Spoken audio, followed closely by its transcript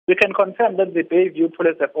We can confirm that the Bayview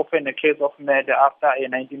police have opened a case of murder after a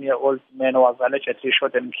 19-year-old man was allegedly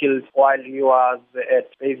shot and killed while he was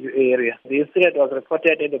at Bayview area. The incident was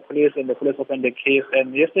reported at the police and the police opened the case.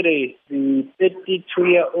 And yesterday, the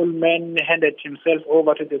 32-year-old man handed himself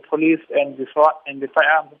over to the police and the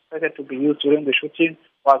firearm suspected to be used during the shooting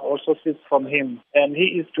was also seized from him. And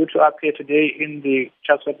he is due to appear today in the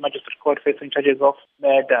Chatsworth Magistrate Court facing charges of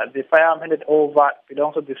murder. The firearm handed over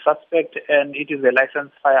belongs to the suspect and it is a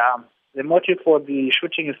licensed firearm. The motive for the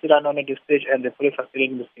shooting is still unknown at this stage and the police are still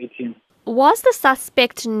investigating. Was the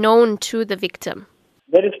suspect known to the victim?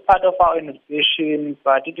 That is part of our investigation,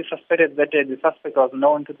 but it is suspected that the suspect was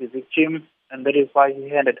known to the victim and that is why he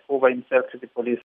handed over himself to the police.